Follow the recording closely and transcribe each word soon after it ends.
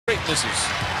misses.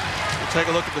 Take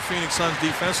a look at the Phoenix Suns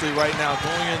defensively right now,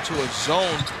 going into a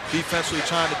zone defensively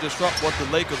trying to disrupt what the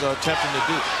Lakers are attempting to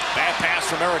do. Bad pass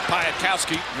from Eric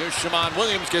Piatkowski. Here's Shammond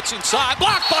Williams, gets inside,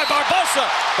 blocked by Barbosa,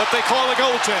 but they call a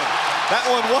goaltend. That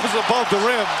one was above the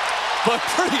rim, but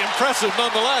pretty impressive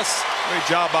nonetheless. Great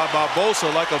job by Barbosa,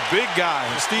 like a big guy.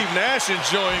 Steve Nash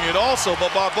enjoying it also,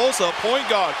 but Barbosa, a point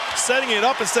guard, setting it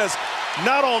up and says,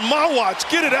 "Not on my watch.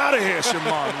 Get it out of here,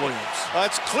 Shammond Williams."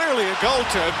 That's clearly a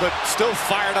goaltend, but still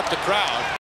fired up the crowd.